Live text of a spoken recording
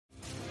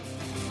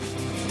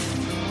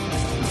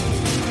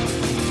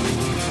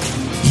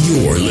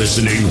You're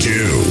listening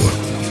to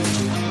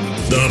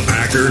the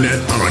Packernet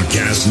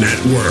Podcast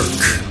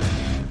Network.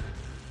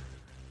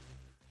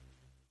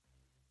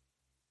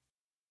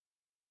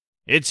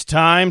 It's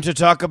time to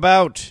talk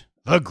about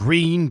the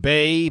Green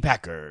Bay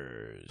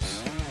Packers.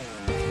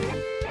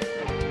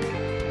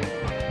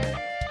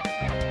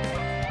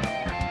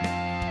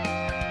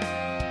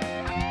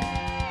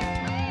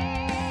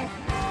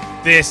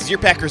 This is your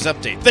Packers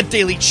Update, the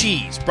Daily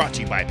Cheese, brought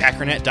to you by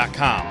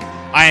Packernet.com.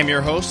 I am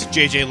your host,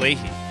 JJ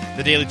Leahy.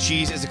 The Daily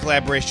Cheese is a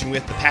collaboration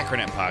with the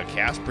Packernet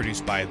Podcast,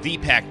 produced by the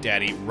Pack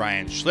Daddy,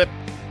 Ryan Schlip.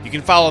 You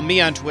can follow me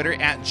on Twitter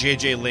at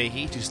JJ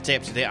Leahy to stay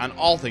up to date on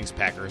all things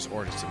Packers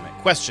or to submit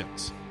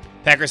questions.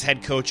 Packers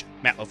head coach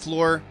Matt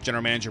LaFleur,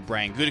 general manager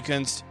Brian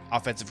Gutekunst,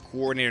 offensive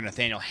coordinator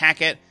Nathaniel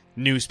Hackett,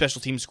 new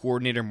special teams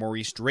coordinator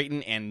Maurice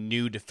Drayton, and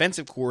new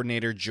defensive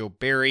coordinator Joe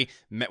Barry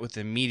met with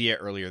the media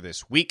earlier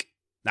this week.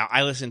 Now,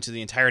 I listened to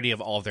the entirety of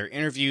all of their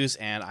interviews,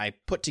 and I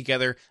put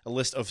together a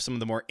list of some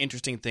of the more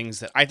interesting things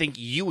that I think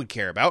you would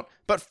care about.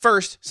 But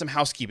first, some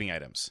housekeeping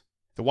items.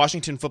 The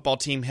Washington football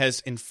team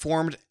has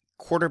informed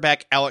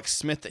quarterback Alex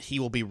Smith that he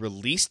will be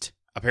released.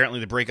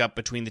 Apparently, the breakup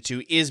between the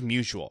two is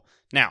mutual.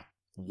 Now,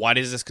 why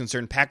does this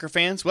concern Packer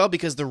fans? Well,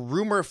 because the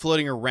rumor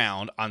floating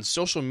around on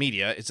social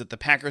media is that the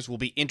Packers will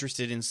be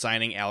interested in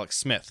signing Alex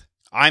Smith.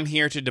 I'm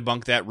here to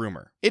debunk that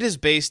rumor. It is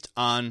based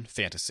on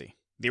fantasy.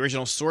 The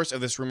original source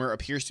of this rumor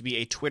appears to be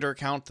a Twitter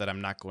account that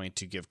I'm not going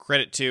to give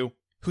credit to,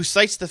 who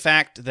cites the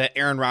fact that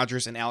Aaron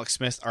Rodgers and Alex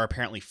Smith are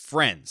apparently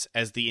friends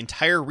as the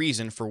entire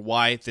reason for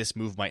why this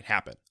move might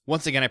happen.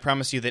 Once again, I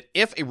promise you that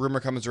if a rumor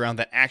comes around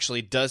that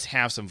actually does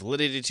have some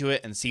validity to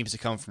it and seems to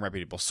come from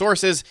reputable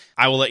sources,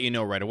 I will let you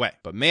know right away.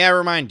 But may I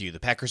remind you, the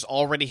Packers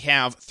already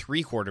have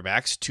 3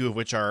 quarterbacks, 2 of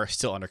which are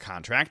still under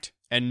contract,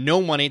 and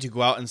no money to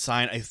go out and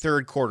sign a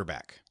third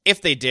quarterback. If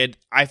they did,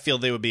 I feel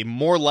they would be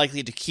more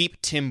likely to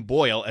keep Tim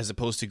Boyle as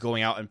opposed to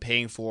going out and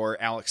paying for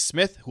Alex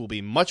Smith, who will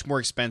be much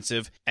more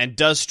expensive and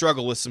does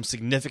struggle with some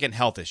significant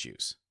health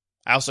issues.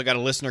 I also got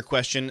a listener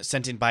question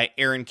sent in by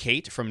Aaron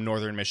Kate from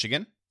Northern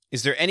Michigan.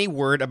 Is there any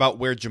word about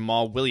where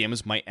Jamal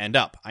Williams might end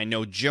up? I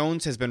know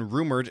Jones has been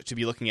rumored to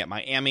be looking at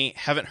Miami.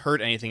 Haven't heard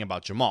anything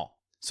about Jamal.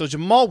 So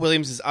Jamal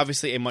Williams is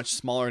obviously a much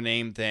smaller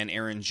name than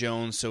Aaron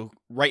Jones, so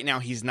right now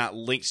he's not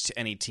linked to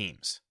any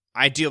teams.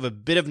 I do have a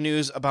bit of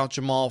news about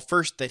Jamal.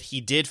 First, that he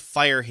did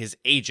fire his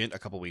agent a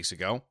couple weeks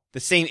ago.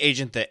 The same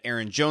agent that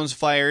Aaron Jones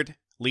fired.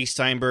 Lee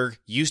Steinberg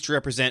used to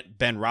represent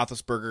Ben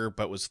Roethlisberger,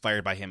 but was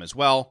fired by him as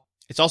well.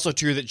 It's also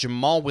true that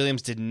Jamal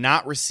Williams did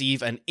not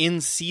receive an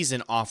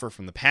in-season offer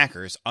from the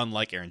Packers,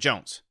 unlike Aaron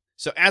Jones.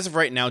 So as of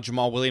right now,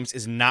 Jamal Williams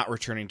is not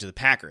returning to the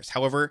Packers.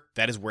 However,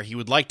 that is where he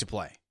would like to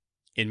play.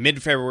 In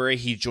mid-February,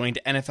 he joined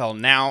NFL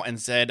Now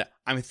and said,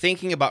 "I'm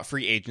thinking about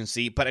free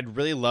agency, but I'd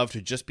really love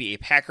to just be a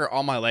Packer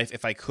all my life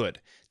if I could.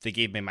 They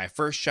gave me my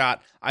first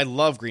shot. I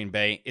love Green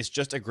Bay. It's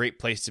just a great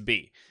place to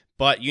be.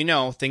 But, you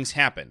know, things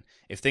happen.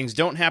 If things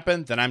don't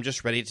happen, then I'm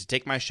just ready to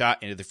take my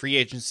shot into the free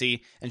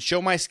agency and show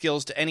my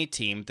skills to any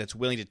team that's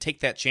willing to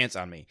take that chance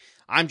on me.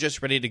 I'm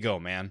just ready to go,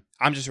 man.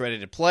 I'm just ready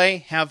to play,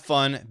 have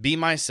fun, be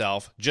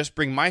myself, just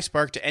bring my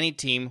spark to any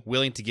team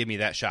willing to give me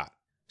that shot."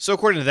 So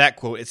according to that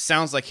quote, it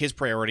sounds like his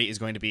priority is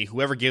going to be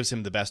whoever gives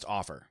him the best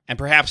offer. And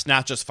perhaps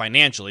not just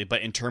financially,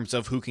 but in terms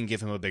of who can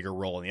give him a bigger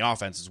role in the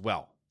offense as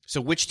well.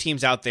 So which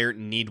teams out there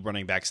need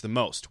running backs the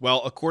most?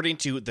 Well, according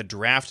to the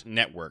Draft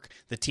Network,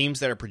 the teams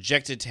that are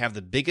projected to have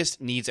the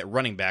biggest needs at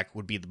running back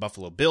would be the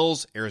Buffalo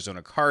Bills,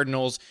 Arizona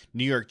Cardinals,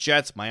 New York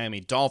Jets, Miami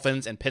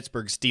Dolphins, and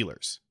Pittsburgh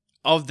Steelers.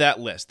 Of that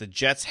list, the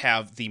Jets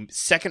have the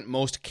second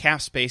most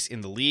cap space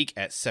in the league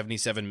at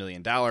 $77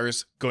 million,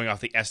 going off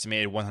the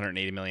estimated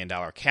 $180 million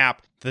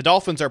cap. The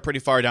Dolphins are pretty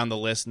far down the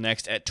list,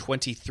 next at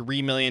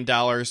 $23 million.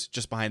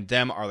 Just behind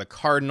them are the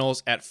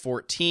Cardinals at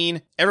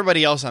 $14.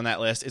 Everybody else on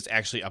that list is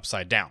actually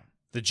upside down.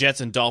 The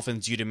Jets and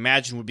Dolphins, you'd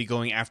imagine, would be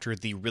going after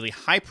the really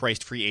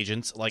high-priced free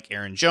agents like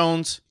Aaron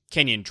Jones,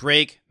 Kenyon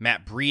Drake,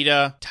 Matt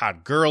Breida,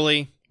 Todd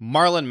Gurley,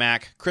 Marlon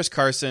Mack, Chris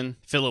Carson,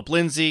 Phillip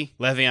Lindsay,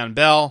 Le'Veon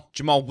Bell.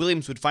 Jamal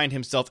Williams would find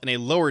himself in a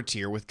lower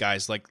tier with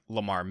guys like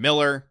Lamar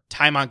Miller,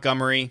 Ty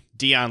Montgomery,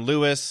 Dion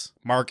Lewis,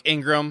 Mark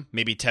Ingram,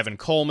 maybe Tevin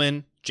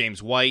Coleman,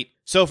 James White.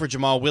 So for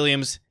Jamal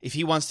Williams, if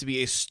he wants to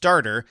be a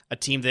starter, a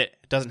team that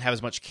doesn't have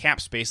as much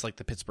cap space like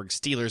the Pittsburgh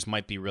Steelers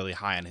might be really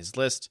high on his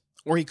list.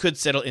 Or he could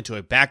settle into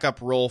a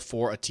backup role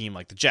for a team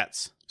like the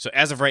Jets. So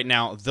as of right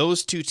now,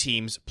 those two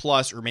teams,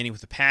 plus remaining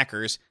with the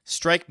Packers,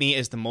 strike me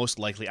as the most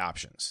likely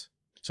options.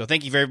 So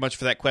thank you very much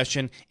for that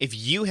question. If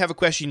you have a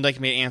question you'd like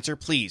me to answer,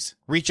 please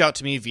reach out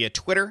to me via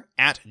Twitter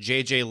at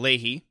JJ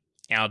Leahy,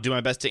 and I'll do my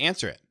best to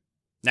answer it.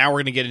 Now we're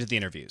going to get into the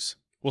interviews.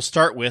 We'll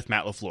start with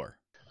Matt LaFleur.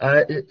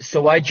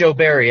 So why Joe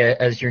Barry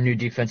as your new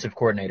defensive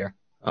coordinator?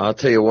 I'll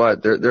tell you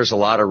what, there's a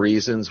lot of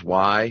reasons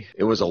why.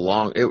 It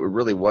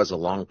really was a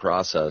long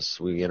process.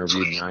 We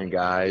interviewed 9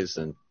 guys,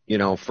 and, you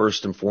know,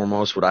 first and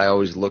foremost, what I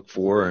always look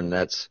for, and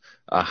that's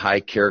a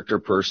high character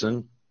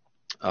person.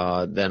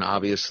 Then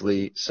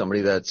obviously somebody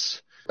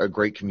that's a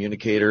great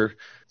communicator,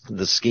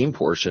 the scheme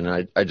portion.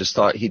 I just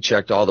thought he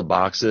checked all the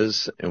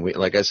boxes. And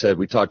like I said,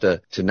 we talked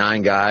to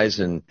 9 guys,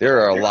 and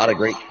there are a lot of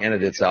great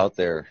candidates out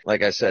there.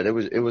 Like I said,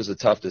 it was a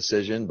tough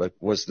decision, but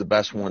was the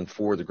best one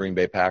for the Green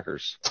Bay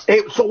Packers.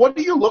 Hey, so what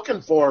are you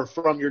looking for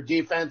from your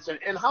defense,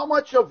 and how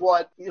much of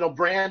what,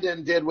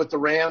 Brandon did with the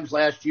Rams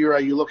last year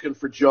are you looking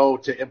for Joe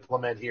to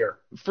implement here?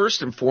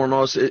 First and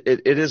foremost,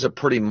 it is a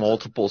pretty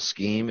multiple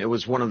scheme. It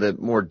was one of the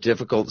more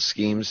difficult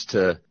schemes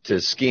to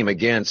scheme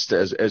against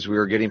as we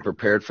were getting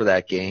prepared for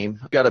that game.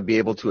 You've got to be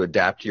able to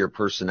adapt to your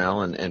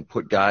personnel and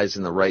put guys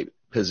in the right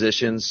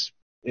positions.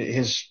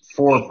 His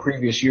 4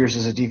 previous years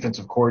as a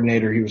defensive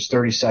coordinator, he was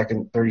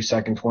 32nd,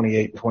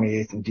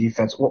 28th in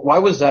defense. Why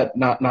was that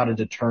not a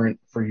deterrent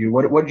for you?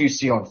 What did you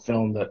see on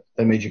film that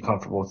made you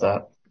comfortable with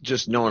that?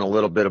 Just knowing a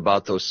little bit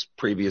about those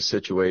previous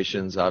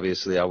situations.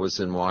 Obviously, I was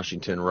in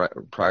Washington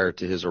prior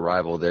to his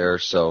arrival there.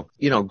 So,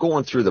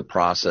 going through the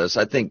process,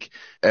 I think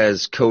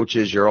as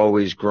coaches, you're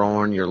always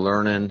growing, you're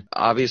learning.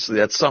 Obviously,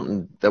 that's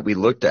something that we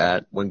looked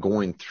at when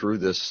going through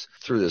this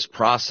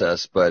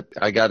process. But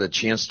I got a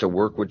chance to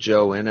work with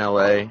Joe in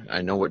LA.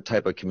 I know what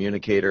type of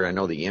communicator, I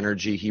know the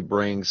energy he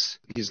brings.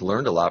 He's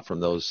learned a lot from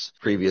those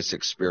previous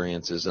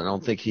experiences. I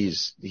don't think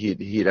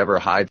he'd ever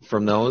hide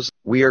from those.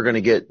 We are going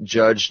to get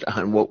judged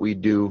on what we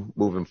do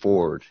moving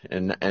forward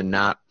and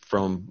not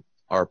from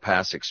our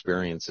past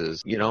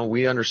experiences.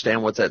 We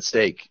understand what's at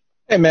stake.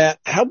 Hey, Matt,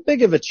 how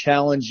big of a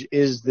challenge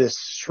is this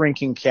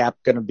shrinking cap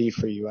going to be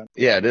for you?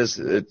 Yeah, it is.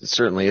 It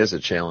certainly is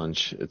a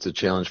challenge. It's a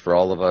challenge for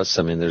all of us.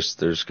 I mean, there's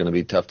going to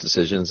be tough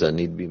decisions that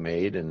need to be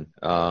made, and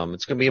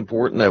it's going to be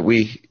important that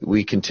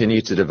we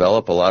continue to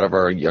develop a lot of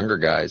our younger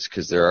guys,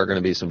 because there are going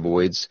to be some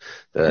voids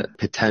that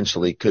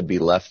potentially could be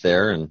left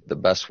there, and the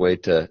best way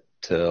to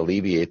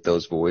alleviate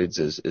those voids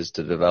is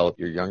to develop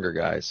your younger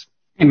guys.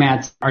 Hey,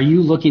 Matt, are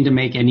you looking to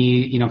make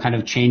any, kind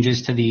of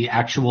changes to the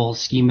actual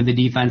scheme of the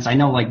defense? I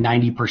know like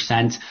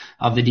 90%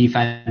 of the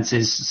defense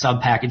is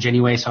sub-package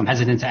anyway, so I'm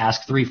hesitant to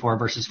ask 3-4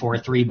 versus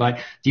 4-3, but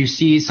do you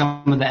see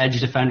some of the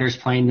edge defenders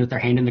playing with their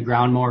hand in the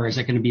ground more, or is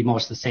it going to be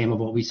most the same of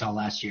what we saw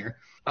last year?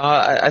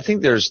 I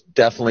think there's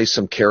definitely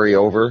some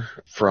carryover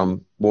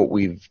from what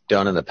we've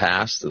done in the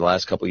past, the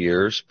last couple of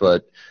years,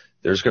 but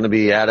there's going to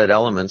be added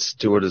elements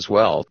to it as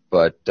well.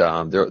 But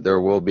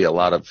there will be a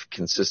lot of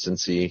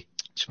consistency,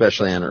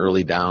 especially on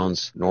early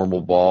downs,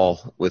 normal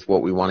ball with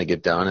what we want to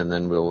get done, and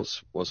then we'll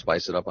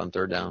spice it up on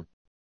third down.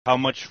 How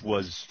much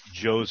was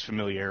Joe's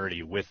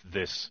familiarity with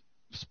this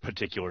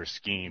particular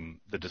scheme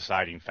the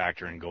deciding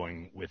factor in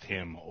going with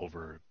him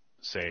over,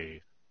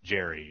 say,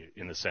 Jerry,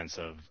 in the sense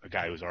of a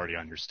guy who's already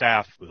on your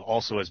staff, who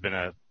also has been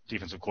a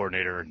defensive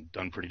coordinator and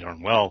done pretty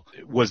darn well?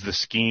 Was the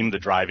scheme the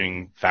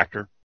driving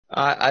factor?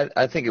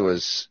 I think it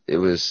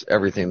was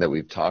everything that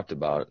we've talked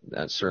about.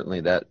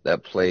 Certainly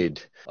that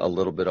played a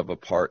little bit of a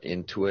part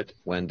into it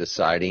when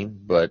deciding,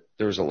 but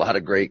there was a lot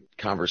of great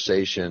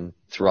conversation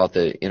throughout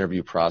the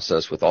interview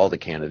process with all the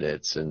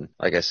candidates. And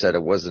like I said,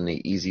 it wasn't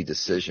an easy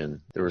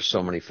decision. There were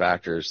so many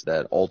factors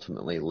that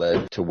ultimately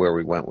led to where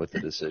we went with the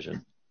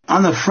decision.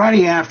 On the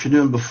Friday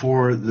afternoon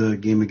before the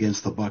game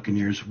against the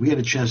Buccaneers, we had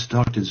a chance to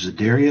talk to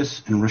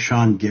Za'Darius and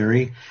Rashawn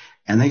Gary,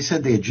 and they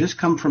said they had just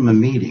come from a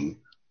meeting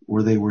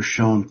where they were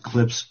shown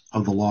clips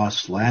of the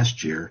loss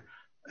last year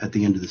at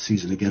the end of the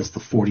season against the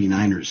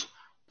 49ers.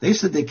 They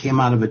said they came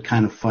out of it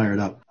kind of fired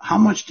up. How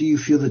much do you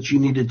feel that you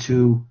needed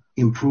to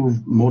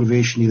improve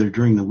motivation either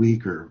during the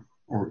week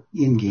or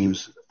in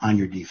games on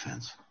your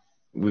defense?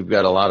 We've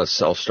got a lot of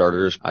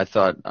self-starters. I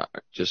thought,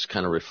 just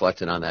kind of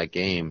reflecting on that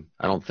game,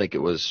 I don't think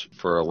it was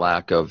for a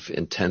lack of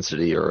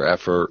intensity or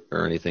effort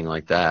or anything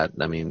like that.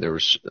 I mean, there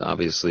was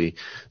obviously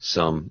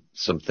some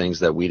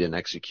things that we didn't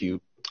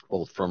execute,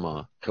 both from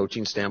a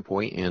coaching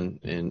standpoint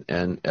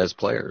and as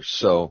players.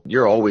 So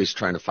you're always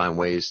trying to find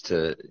ways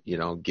to,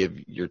 give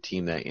your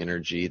team that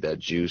energy, that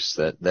juice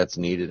that's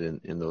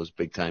needed in those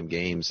big time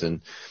games.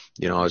 And,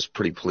 I was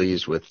pretty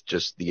pleased with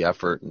just the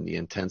effort and the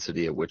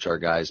intensity at which our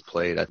guys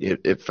played.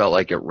 It felt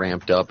like it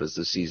ramped up as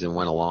the season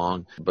went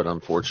along, but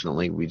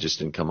unfortunately we just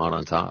didn't come out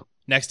on top.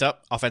 Next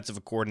up,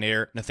 offensive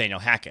coordinator Nathaniel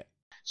Hackett.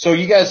 So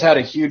you guys had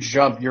a huge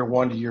jump year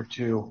 1 to year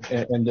 2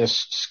 in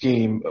this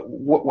scheme.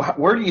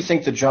 Where do you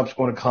think the jump's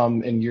going to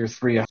come in year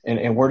 3,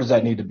 and where does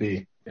that need to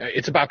be?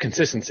 It's about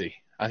consistency.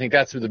 I think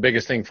that's the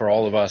biggest thing for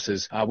all of us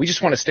is we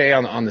just want to stay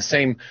on the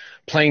same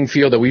playing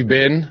field that we've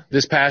been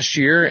this past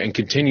year and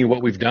continue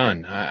what we've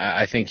done.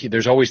 I think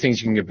there's always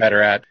things you can get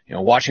better at.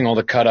 Watching all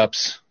the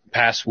cut-ups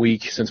past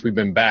week since we've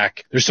been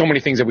back, there's so many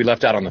things that we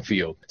left out on the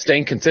field.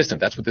 Staying consistent,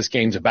 that's what this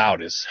game's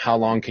about, is how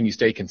long can you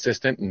stay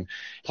consistent and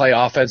play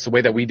offense the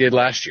way that we did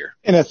last year.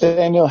 And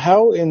Nathaniel,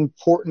 how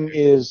important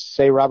is,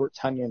 say, Robert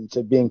Tonyan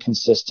to being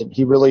consistent?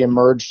 He really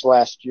emerged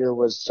last year,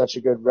 was such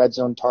a good red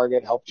zone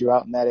target, helped you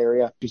out in that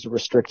area. He's a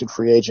restricted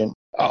free agent.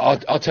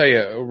 I'll tell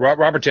you,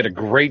 Robert did a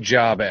great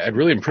job at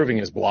really improving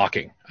his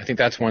blocking. I think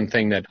that's one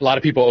thing that a lot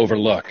of people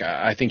overlook.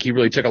 I think he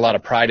really took a lot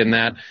of pride in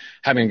that.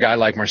 Having a guy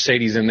like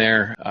Mercedes in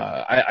there,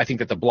 I think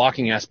that the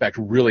blocking aspect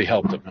really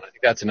helped him. And I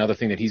think that's another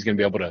thing that he's going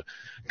to be able to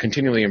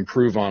continually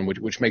improve on,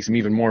 which makes him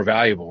even more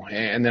valuable.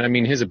 And then, I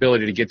mean, his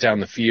ability to get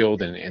down the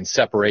field and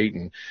separate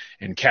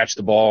and catch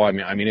the ball. I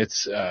mean,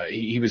 it's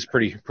he was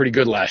pretty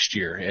good last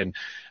year. And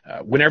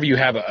whenever you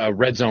have a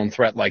red zone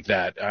threat like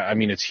that, I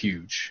mean, it's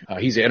huge.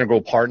 He's an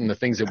integral part in the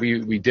things that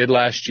we did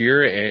last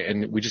year,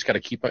 and we just got to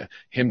keep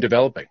him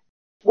developing.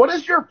 What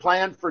is your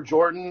plan for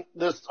Jordan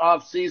this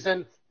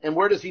offseason, and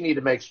where does he need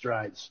to make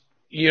strides?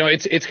 You know,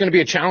 it's going to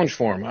be a challenge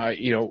for him.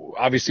 You know,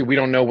 obviously we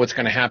don't know what's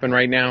going to happen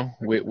right now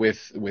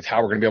with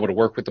how we're going to be able to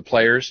work with the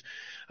players.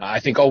 I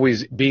think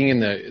always being in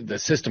the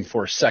system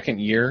for a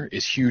second year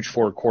is huge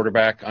for a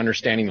quarterback,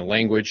 understanding the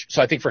language.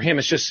 So I think for him,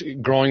 it's just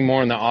growing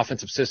more in the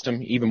offensive system,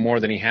 even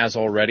more than he has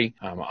already.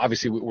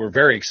 Obviously, we're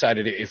very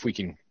excited if we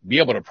can be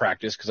able to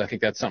practice, because I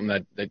think that's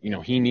something that you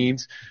know, he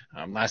needs.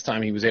 Last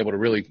time he was able to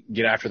really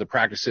get after the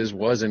practices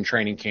was in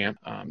training camp.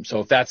 So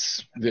if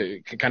that's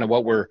the kind of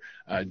what we're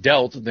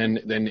dealt, then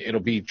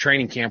it'll be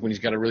training camp when he's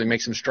got to really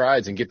make some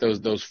strides and get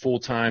those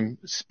full-time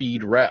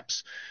speed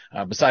reps.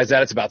 Besides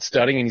that, it's about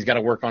studying, and he's got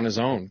to work on his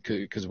own,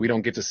 because we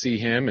don't get to see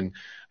him, and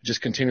just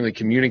continually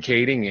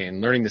communicating and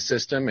learning the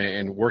system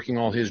and working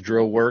all his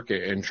drill work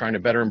and trying to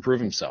better improve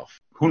himself.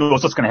 Who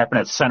knows what's going to happen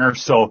at center?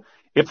 So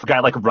if a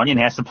guy like Runyon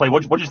has to play,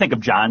 what did you think of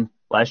John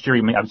last year?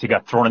 He obviously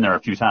got thrown in there a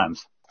few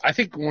times. I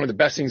think one of the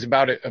best things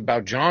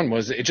about John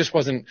was it just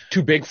wasn't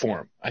too big for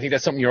him. I think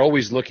that's something you're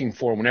always looking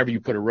for whenever you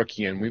put a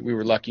rookie in. We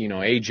were lucky, you know,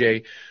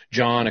 AJ,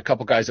 John, a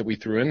couple guys that we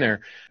threw in there.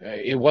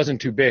 It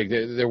wasn't too big.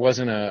 There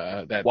wasn't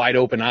that wide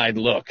open-eyed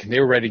look. They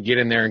were ready to get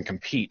in there and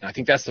compete. And I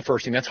think that's the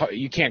first thing. That's how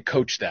you can't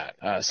coach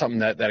that. Something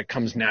that it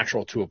comes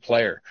natural to a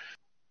player.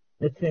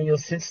 Nathaniel,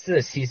 since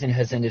the season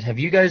has ended, have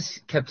you guys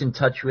kept in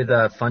touch with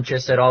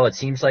Funchess at all? It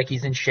seems like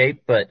he's in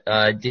shape, but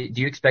do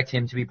you expect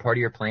him to be part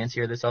of your plans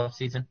here this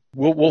offseason?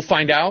 We'll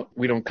find out.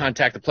 We don't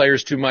contact the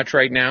players too much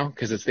right now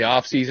because it's the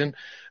off season.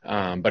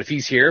 But if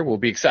he's here, we'll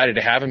be excited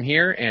to have him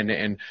here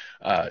and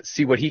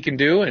see what he can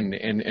do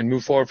and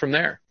move forward from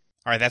there.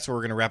 All right, that's where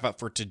we're going to wrap up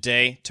for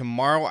today.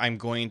 Tomorrow, I'm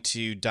going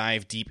to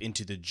dive deep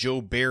into the Joe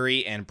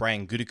Barry and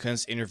Brian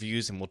Gutekunst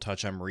interviews, and we'll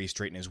touch on Maurice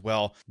Drayton as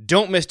well.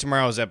 Don't miss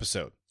tomorrow's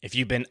episode. If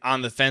you've been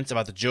on the fence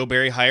about the Joe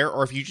Barry hire,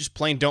 or if you just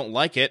plain don't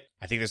like it,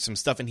 I think there's some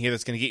stuff in here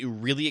that's going to get you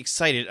really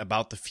excited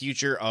about the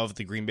future of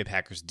the Green Bay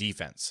Packers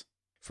defense.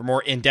 For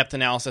more in-depth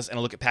analysis and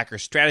a look at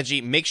Packers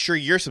strategy, make sure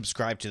you're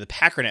subscribed to the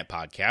Packernet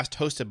podcast,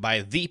 hosted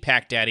by the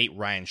Pack Daddy,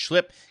 Ryan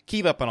Schlip.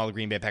 Keep up on all the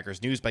Green Bay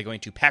Packers news by going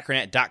to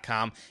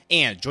Packernet.com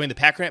and join the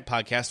Packernet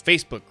podcast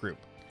Facebook group.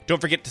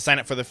 Don't forget to sign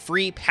up for the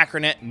free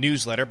Packernet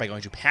newsletter by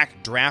going to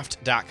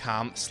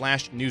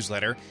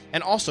packdraft.com/newsletter,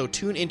 and also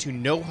tune into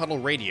No Huddle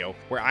Radio,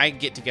 where I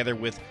get together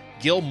with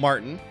Gil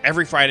Martin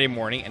every Friday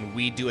morning, and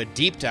we do a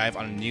deep dive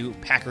on a new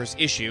Packers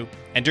issue.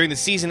 And during the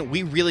season,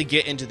 we really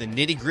get into the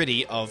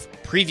nitty-gritty of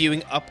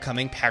previewing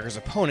upcoming Packers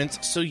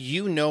opponents so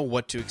you know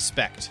what to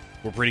expect.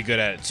 We're pretty good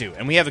at it too,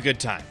 and we have a good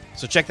time.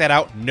 So check that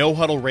out, No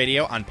Huddle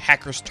Radio on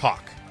Packers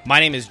Talk. My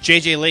name is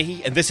JJ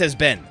Leahy, and this has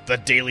been The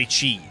Daily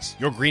Cheese,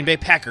 your Green Bay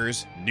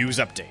Packers news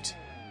update.